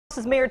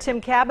Mayor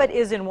Kabat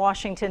is in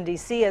Washington,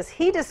 D.C. as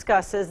he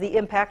discusses the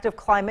impact of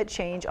climate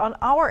change on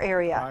our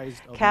area.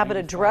 Kabat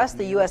addressed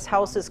the U.S.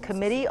 House's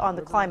Committee on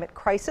the Climate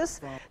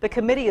Crisis. The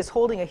committee is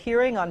holding a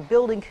hearing on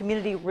building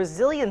community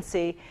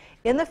resiliency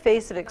in the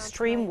face of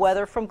extreme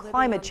weather from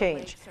climate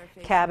change.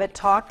 Kabat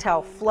talked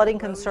how flooding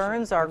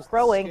concerns are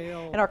growing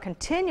and are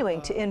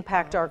continuing to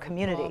impact our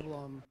community.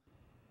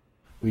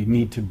 We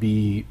need to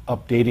be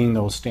updating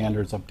those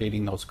standards,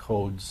 updating those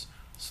codes,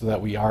 so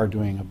that we are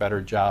doing a better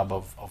job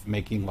of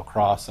making La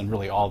Crosse and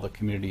really all the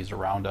communities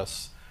around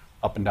us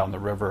up and down the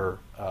river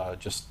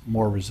just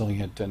more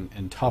resilient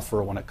and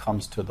tougher when it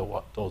comes to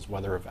those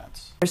weather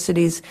events.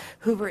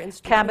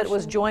 Kabat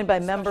was joined by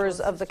members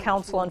of the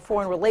Council on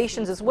Foreign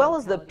Relations as well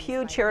as the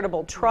Pew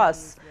Charitable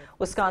Trusts.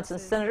 Wisconsin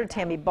Senator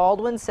Tammy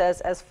Baldwin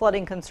says as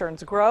flooding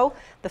concerns grow,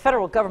 the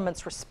federal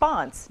government's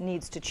response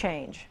needs to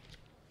change.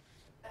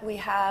 We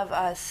have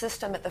a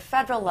system at the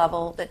federal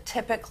level that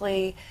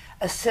typically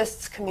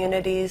assists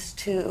communities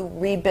to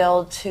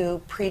rebuild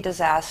to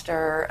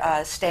pre-disaster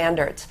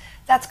standards.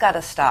 That's got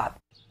to stop.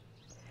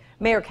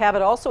 Mayor Kabat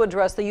also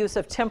addressed the use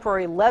of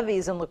temporary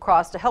levees in La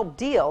Crosse to help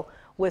deal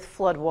with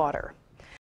flood water.